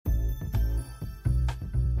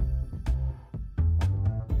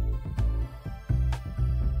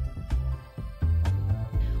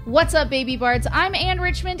What's up, baby bards? I'm Ann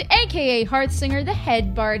Richmond, aka Hearthsinger, the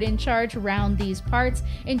head bard in charge around these parts,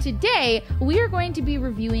 and today we are going to be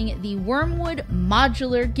reviewing the Wyrmwood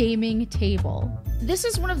Modular Gaming Table. This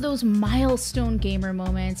is one of those milestone gamer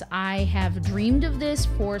moments. I have dreamed of this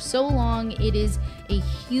for so long. It is a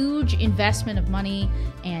huge investment of money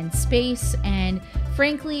and space, and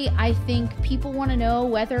frankly, I think people want to know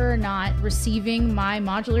whether or not receiving my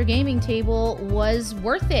modular gaming table was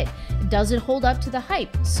worth it. Does it hold up to the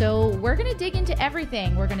hype? So we're going to dig into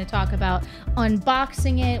everything. We're going to talk about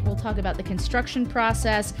unboxing it, we'll talk about the construction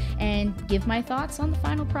process, and give my thoughts on the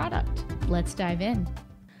final product. Let's dive in.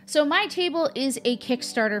 So my table is a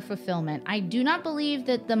Kickstarter fulfillment. I do not believe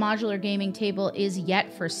that the modular gaming table is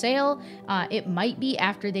yet for sale. It might be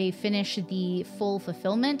after they finish the full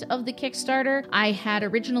fulfillment of the Kickstarter. I had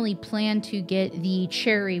originally planned to get the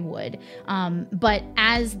cherry wood, but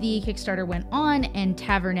as the Kickstarter went on and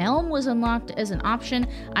Tavern Elm was unlocked as an option,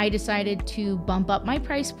 I decided to bump up my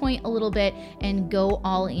price point a little bit and go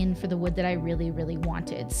all in for the wood that I really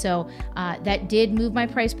wanted. So that did move my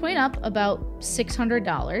price point up about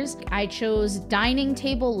 $600. I chose dining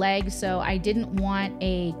table legs, so I didn't want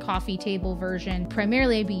a coffee table version.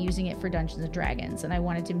 Primarily, I'd be using it for Dungeons & Dragons, and I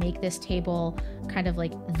wanted to make this table kind of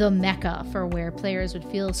like the mecca for where players would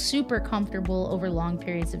feel super comfortable over long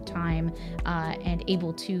periods of time and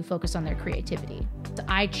able to focus on their creativity.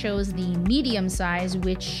 I chose the medium size,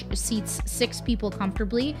 which seats 6 people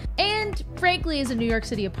comfortably, and frankly, as a New York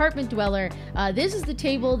City apartment dweller, this is the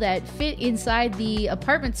table that fit inside the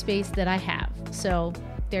apartment space that I have. So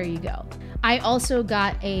there you go. I also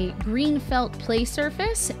got a green felt play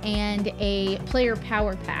surface and a player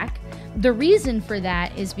power pack. The reason for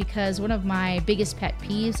that is because one of my biggest pet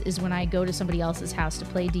peeves is when I go to somebody else's house to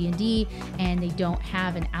play D&D and they don't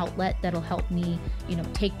have an outlet that'll help me,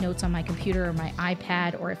 take notes on my computer or my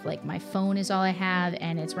iPad, or if like my phone is all I have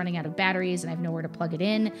and it's running out of batteries and I have nowhere to plug it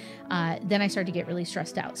in, then I start to get really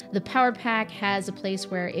stressed out. The power pack has a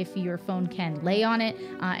place where if your phone can lay on it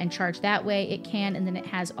and charge that way, it can, and then it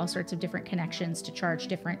has all sorts of different connections to charge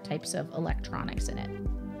different types of electronics in it.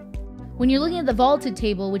 When you're looking at the vaulted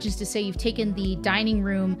table, which is to say you've taken the dining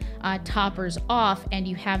room toppers off and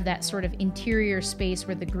you have that sort of interior space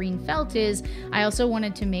where the green felt is, I also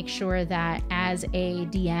wanted to make sure that as a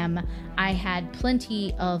DM, I had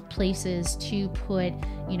plenty of places to put,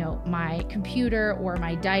 my computer or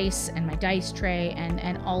my dice and my dice tray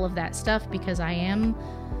and all of that stuff, because I am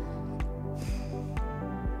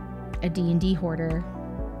a D&D hoarder,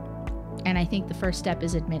 and I think the first step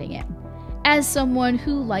is admitting it. As someone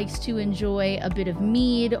who likes to enjoy a bit of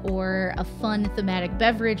mead or a fun thematic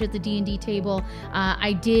beverage at the D&D table,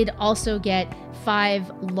 I did also get 5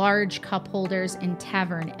 large cup holders in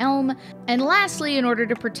Tavern Elm. And lastly, in order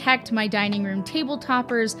to protect my dining room table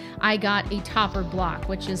toppers, I got a topper block,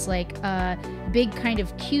 which is like a big kind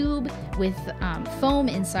of cube with foam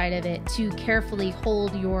inside of it to carefully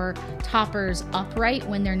hold your toppers upright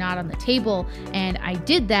when they're not on the table. And I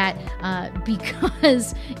did that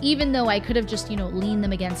because even though I could have just, leaned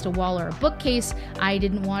them against a wall or a bookcase, I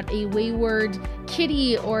didn't want a wayward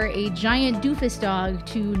kitty or a giant doofus dog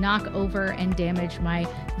to knock over and damage my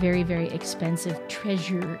very expensive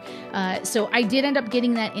treasure. So I did end up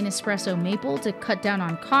getting that in espresso maple to cut down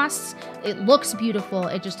on costs. It looks beautiful,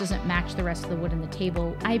 it just doesn't match the rest of the wood in the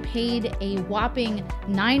table. I paid a whopping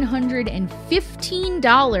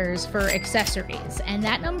 $915 for accessories, and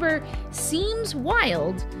that number seems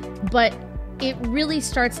wild, but it really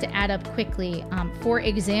starts to add up quickly. For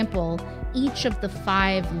example, each of the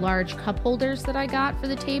 5 large cup holders that I got for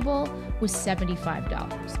the table was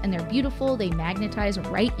 $75, and they're beautiful. They magnetize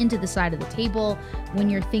right into the side of the table. When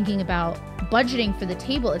you're thinking about budgeting for the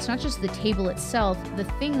table, it's not just the table itself. The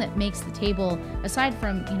thing that makes the table, aside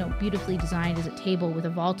from, beautifully designed as a table with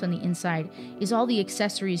a vault on the inside, is all the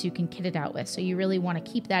accessories you can kit it out with. So you really want to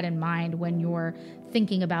keep that in mind when you're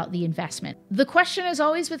thinking about the investment. The question, as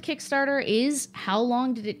always with Kickstarter, is how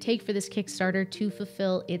long did it take for this Kickstarter to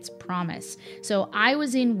fulfill its promise? So I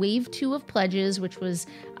was in wave 2 of pledges, which was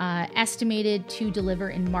estimated to deliver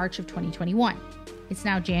in March of 2021. It's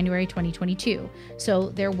now January 2022, so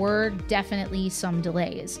there were definitely some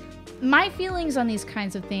delays. My feelings on these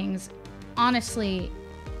kinds of things, honestly,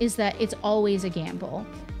 is that it's always a gamble.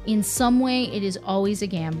 In some way, it is always a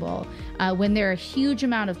gamble. When there are a huge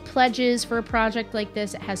amount of pledges for a project like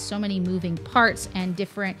this, it has so many moving parts and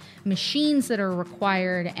different machines that are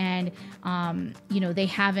required, and they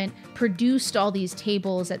haven't produced all these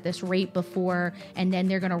tables at this rate before, and then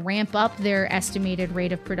they're going to ramp up their estimated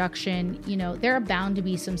rate of production. There are bound to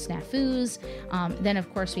be some snafus. Then,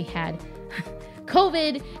 of course, we had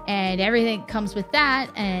COVID and everything that comes with that,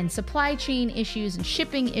 and supply chain issues and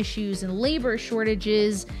shipping issues and labor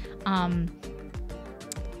shortages.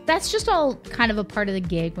 That's just all kind of a part of the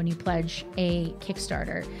gig when you pledge a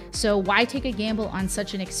Kickstarter. So why take a gamble on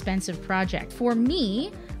such an expensive project? For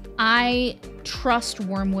me, I trust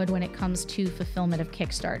Wyrmwood when it comes to fulfillment of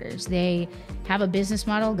Kickstarters. They have a business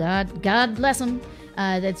model, God bless them,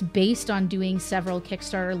 that's based on doing several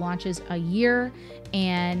Kickstarter launches a year,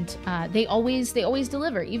 and they always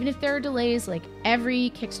deliver, even if there are delays. Like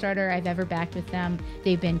every Kickstarter I've ever backed with them,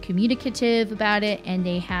 they've been communicative about it, and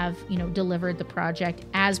they have, you know, delivered the project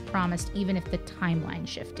as promised, even if the timeline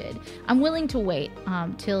shifted. I'm willing to wait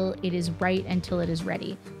till it is right, until it is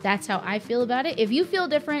ready. That's how I feel about it. If you feel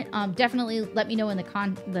different, definitely let me know in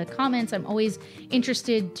the comments. I'm always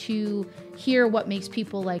interested to hear what makes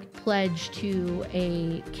people like pledge to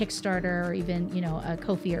a Kickstarter or even, you know, a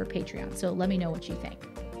Ko-fi or a Patreon. So let me know what you think.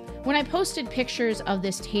 When I posted pictures of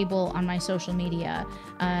this table on my social media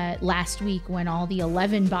last week when all the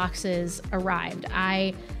 11 boxes arrived,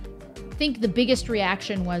 I think the biggest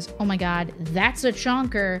reaction was, oh my God, that's a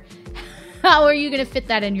chonker. How are you going to fit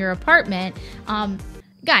that in your apartment?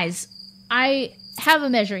 Guys, I have a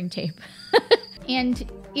measuring tape. And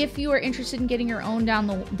if you are interested in getting your own down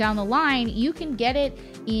the line, you can get it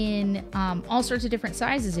in all sorts of different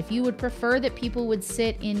sizes. If you would prefer that people would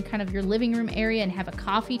sit in kind of your living room area and have a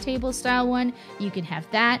coffee table style one, you can have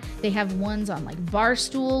that. They have ones on like bar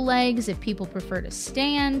stool legs if people prefer to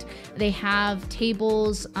stand. They have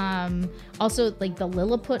tables, also like the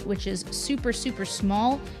Lilliput, which is super, super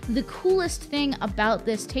small. The coolest thing about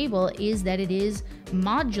this table is that it is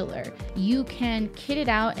modular. You can kit it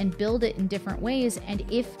out and build it in different ways. And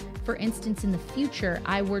if, for instance, in the future,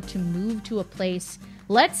 I were to move to a place,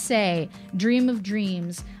 let's say, dream of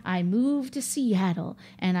dreams, I move to Seattle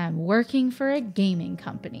and I'm working for a gaming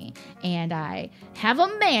company and I have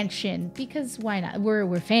a mansion, because why not? We're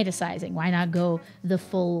fantasizing. Why not go the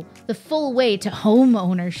full way to home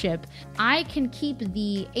ownership? I can keep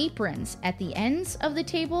the aprons at the ends of the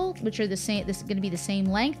table, which are the same. This is going to be the same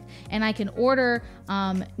length, and I can order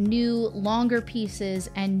new longer pieces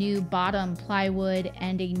and new bottom plywood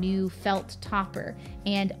and a new felt topper,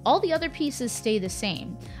 and all the other pieces stay the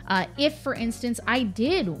same. If, for instance, I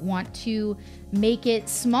did want to make it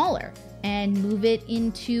smaller and move it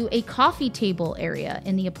into a coffee table area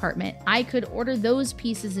in the apartment, I could order those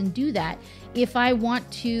pieces and do that. If I want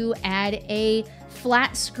to add a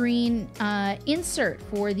flat screen insert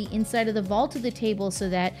for the inside of the vault of the table so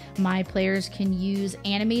that my players can use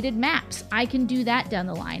animated maps, I can do that down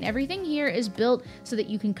the line. Everything here is built so that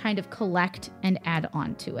you can kind of collect and add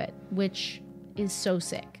on to it, which is so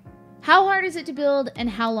sick. How hard is it to build and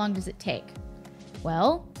how long does it take?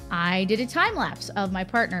 Well, I did a time lapse of my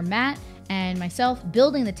partner Matt and myself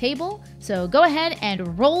building the table, so go ahead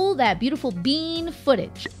and roll that beautiful bean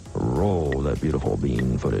footage. Roll that beautiful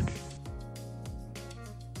bean footage.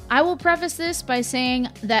 I will preface this by saying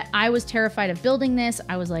that I was terrified of building this.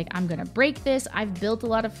 I was like, I'm gonna break this. I've built a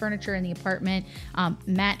lot of furniture in the apartment.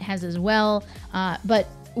 Matt has as well, but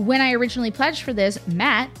when I originally pledged for this,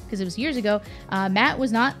 Matt, because it was years ago, Matt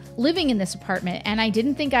was not living in this apartment, and I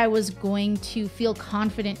didn't think I was going to feel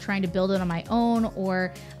confident trying to build it on my own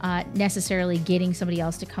or necessarily getting somebody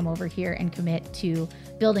else to come over here and commit to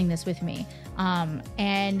building this with me.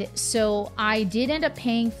 And so I did end up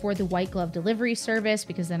paying for the white glove delivery service,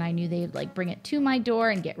 because then I knew they'd like bring it to my door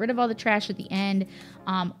and get rid of all the trash at the end.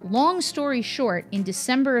 Long story short, in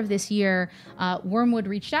December of this year, Wyrmwood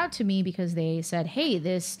reached out to me because they said, hey,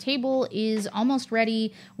 this table is almost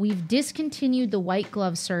ready. We've discontinued the white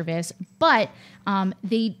glove service, but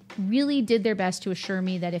they really did their best to assure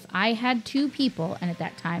me that if I had 2 people, and at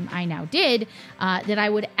that time I now did, that I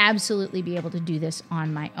would absolutely be able to do this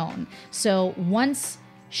on my own. So once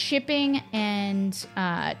shipping and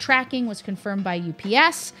tracking was confirmed by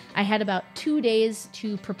UPS, I had about 2 days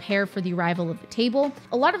to prepare for the arrival of the table.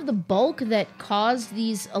 A lot of the bulk that caused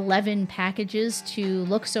these 11 packages to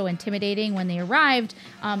look so intimidating when they arrived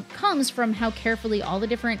comes from how carefully all the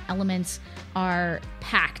different elements are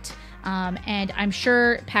packed. And I'm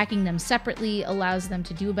sure packing them separately allows them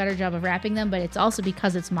to do a better job of wrapping them, but it's also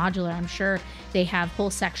because it's modular. I'm sure they have whole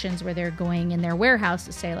sections where they're going in their warehouse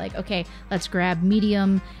to say like, okay, let's grab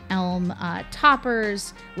medium elm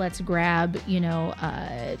toppers, let's grab,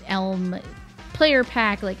 elm player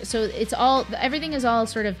pack. Like, so it's all, everything is all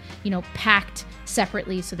sort of, packed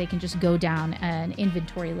separately so they can just go down an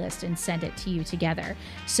inventory list and send it to you together.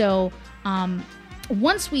 So,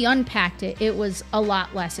 once we unpacked it, it was a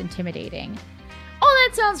lot less intimidating. Oh,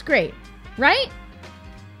 that sounds great, right?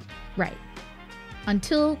 Right.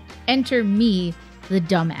 Until enter me, the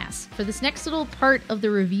dumbass. For this next little part of the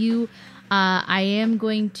review, I am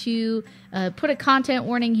going to put a content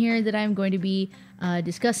warning here that I'm going to be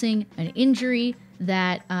discussing an injury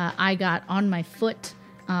that I got on my foot.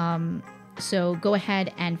 So go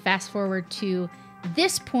ahead and fast forward to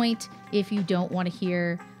this point if you don't want to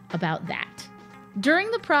hear about that. During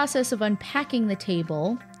the process of unpacking the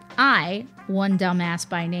table, I, one dumbass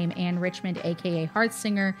by name Ann Richmond, aka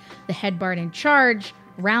Hearthsinger, the head bard in charge,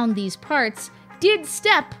 round these parts, did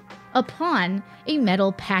step upon a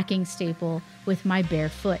metal packing staple with my bare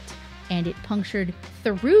foot, and it punctured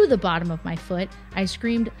through the bottom of my foot. I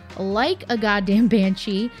screamed like a goddamn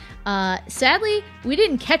banshee. Sadly, we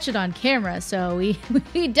didn't catch it on camera, so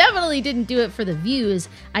we definitely didn't do it for the views.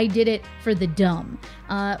 I did it for the dumb.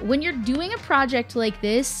 When you're doing a project like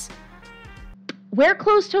this, wear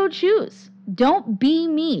closed-toed shoes. Don't be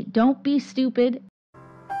me. Don't be stupid.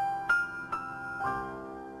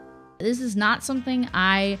 This is not something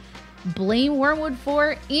I blame Wyrmwood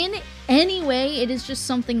for in any way. It is just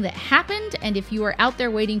something that happened, and if you are out there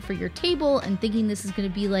waiting for your table and thinking this is going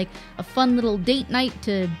to be like a fun little date night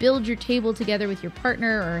to build your table together with your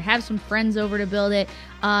partner or have some friends over to build it,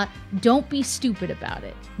 don't be stupid about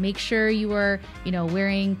it. Make sure you are,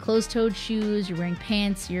 wearing closed-toed shoes, you're wearing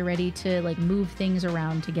pants, you're ready to like move things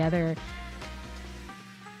around together.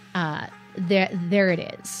 There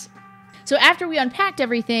it is. So after we unpacked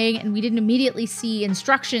everything and we didn't immediately see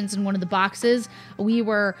instructions in one of the boxes, we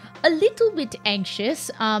were a little bit anxious,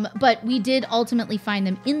 but we did ultimately find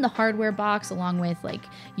them in the hardware box along with like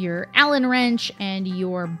your Allen wrench and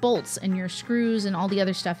your bolts and your screws and all the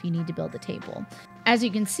other stuff you need to build the table. As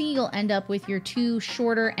you can see, you'll end up with your two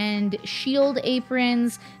shorter end shield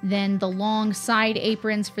aprons, then the long side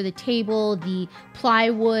aprons for the table, the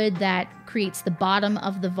plywood that creates the bottom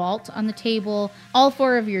of the vault on the table, all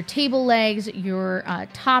four of your table legs, your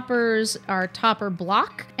toppers, our topper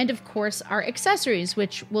block, and of course our accessories,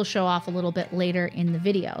 which we'll show off a little bit later in the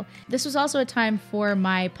video. This was also a time for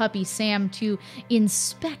my puppy Sam to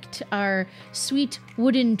inspect our sweet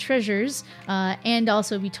wooden treasures and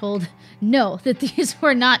also be told no, that these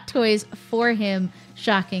were not toys for him,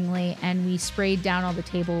 shockingly, and we sprayed down all the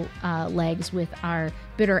table legs with our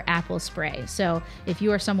bitter apple spray. So if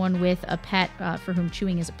you are someone with a pet for whom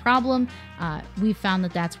chewing is a problem, we found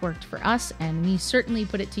that that's worked for us, and we certainly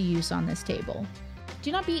put it to use on this table.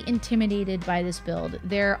 Do not be intimidated by this build.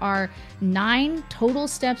 There are 9 total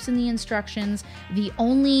steps in the instructions. The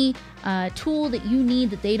only tool that you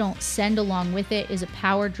need that they don't send along with it is a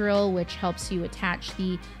power drill, which helps you attach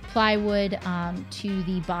the plywood to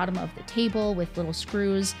the bottom of the table with little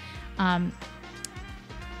screws.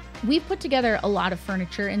 We've put together a lot of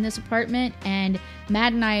furniture in this apartment, and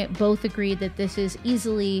Matt and I both agreed that this is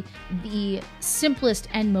easily the simplest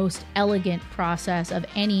and most elegant process of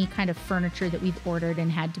any kind of furniture that we've ordered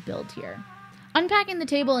and had to build here. Unpacking the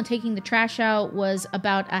table and taking the trash out was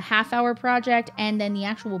about a half-hour project, and then the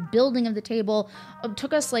actual building of the table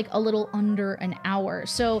took us like a little under an hour.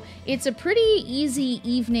 So it's a pretty easy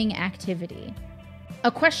evening activity.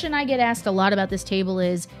 A question I get asked a lot about this table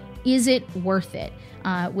is it worth it?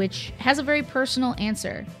 Which has a very personal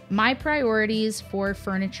answer. My priorities for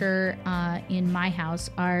furniture in my house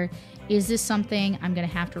are, is this something I'm going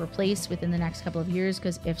to have to replace within the next couple of years?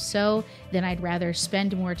 Because if so, then I'd rather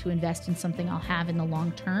spend more to invest in something I'll have in the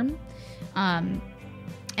long term.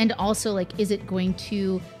 And also, like, is it going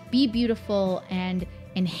to be beautiful and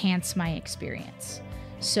enhance my experience?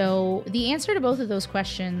 So the answer to both of those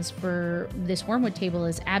questions for this Wyrmwood table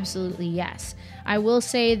is absolutely yes. I will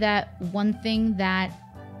say that one thing that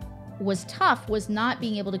was tough was not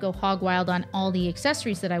being able to go hog wild on all the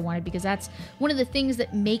accessories that I wanted, because that's one of the things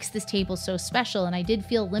that makes this table so special. And I did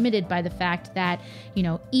feel limited by the fact that,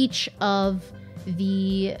 each of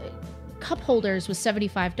the cup holders was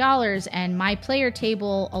 $75, and my player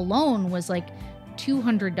table alone was like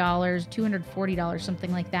 $200, $240,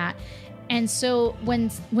 something like that. And so when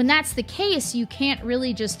that's the case, you can't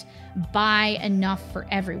really just buy enough for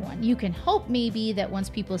everyone. You can hope maybe that once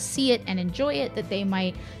people see it and enjoy it, that they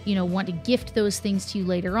might, want to gift those things to you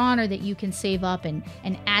later on, or that you can save up and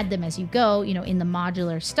add them as you go, in the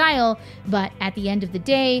modular style. But at the end of the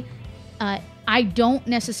day, I don't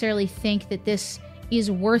necessarily think that this is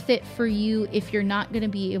worth it for you if you're not going to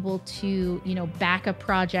be able to, back a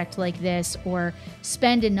project like this or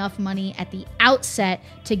spend enough money at the outset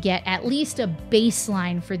to get at least a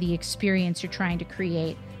baseline for the experience you're trying to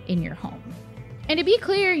create in your home. And to be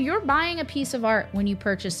clear, you're buying a piece of art when you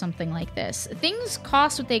purchase something like this. Things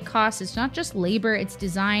cost what they cost. It's not just labor, it's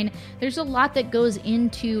design. There's a lot that goes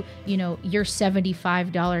into, you know, your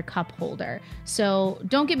 $75 cup holder. So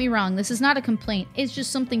don't get me wrong, this is not a complaint. It's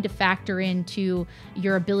just something to factor into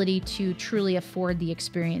your ability to truly afford the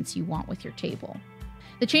experience you want with your table.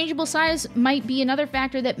 The changeable size might be another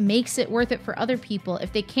factor that makes it worth it for other people.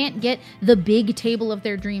 If they can't get the big table of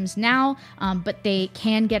their dreams now, but they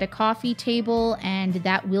can get a coffee table and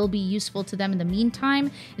that will be useful to them in the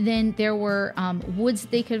meantime, then there were woods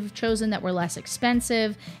they could have chosen that were less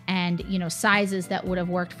expensive and, you know, sizes that would have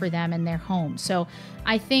worked for them in their home. So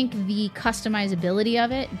I think the customizability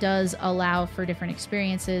of it does allow for different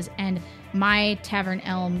experiences, and my Tavern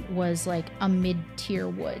Elm was like a mid-tier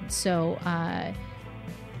wood. So,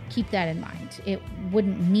 keep that in mind. It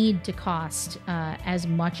wouldn't need to cost as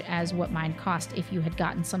much as what mine cost if you had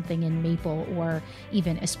gotten something in maple or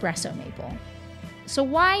even espresso maple. So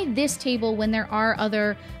why this table when there are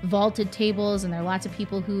other vaulted tables and there are lots of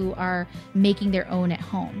people who are making their own at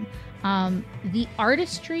home? The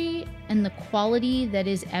artistry and the quality that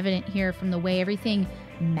is evident here from the way everything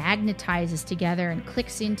magnetizes together and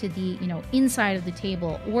clicks into the, you know, inside of the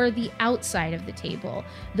table or the outside of the table,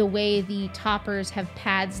 the way the toppers have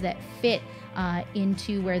pads that fit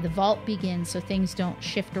into where the vault begins so things don't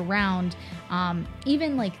shift around,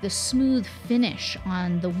 even like the smooth finish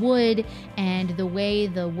on the wood and the way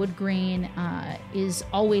the wood grain is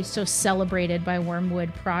always so celebrated by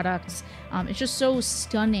Wyrmwood products. It's just so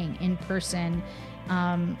stunning in person.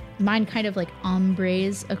 Mine kind of like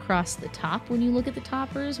ombres across the top when you look at the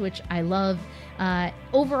toppers, which I love.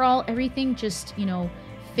 Overall, everything just, you know,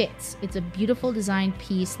 fits. It's a beautiful design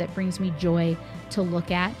piece that brings me joy to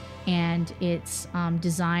look at, and it's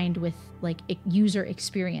designed with like user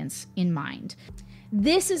experience in mind.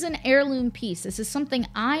 This is an heirloom piece. This is something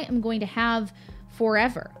I am going to have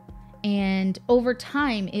forever. And over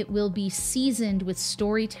time, it will be seasoned with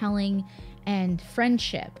storytelling and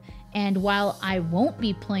friendship. And while I won't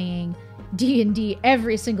be playing D&D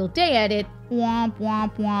every single day at it, womp,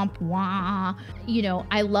 womp, womp, wah, you know,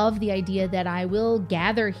 I love the idea that I will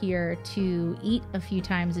gather here to eat a few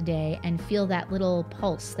times a day and feel that little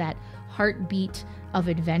pulse, that heartbeat of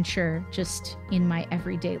adventure just in my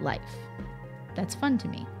everyday life. That's fun to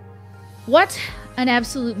me. What an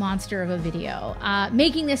absolute monster of a video.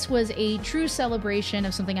 Making this was a true celebration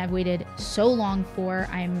of something I've waited so long for.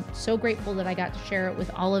 I'm so grateful that I got to share it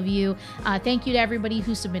with all of you. Thank you to everybody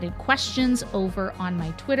who submitted questions over on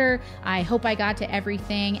my Twitter. I hope I got to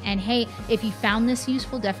everything. And hey, if you found this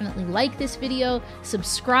useful, definitely like this video,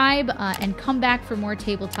 subscribe, and come back for more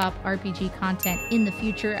tabletop RPG content in the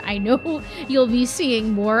future. I know you'll be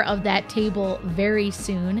seeing more of that table very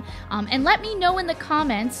soon. And let me know in the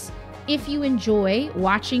comments if you enjoy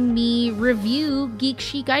watching me review Geek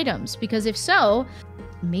Chic items, because if so,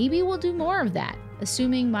 maybe we'll do more of that,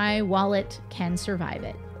 assuming my wallet can survive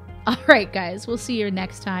it. All right, guys, we'll see you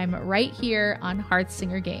next time right here on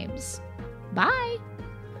Hearthsinger Games. Bye!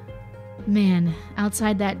 Man,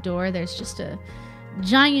 outside that door, there's just a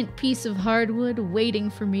giant piece of hardwood waiting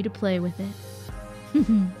for me to play with it.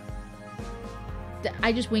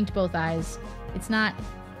 I just winked both eyes. It's not...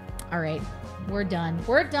 All right. We're done.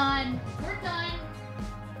 We're done. We're done.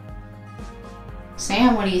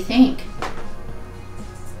 Sam, what do you think?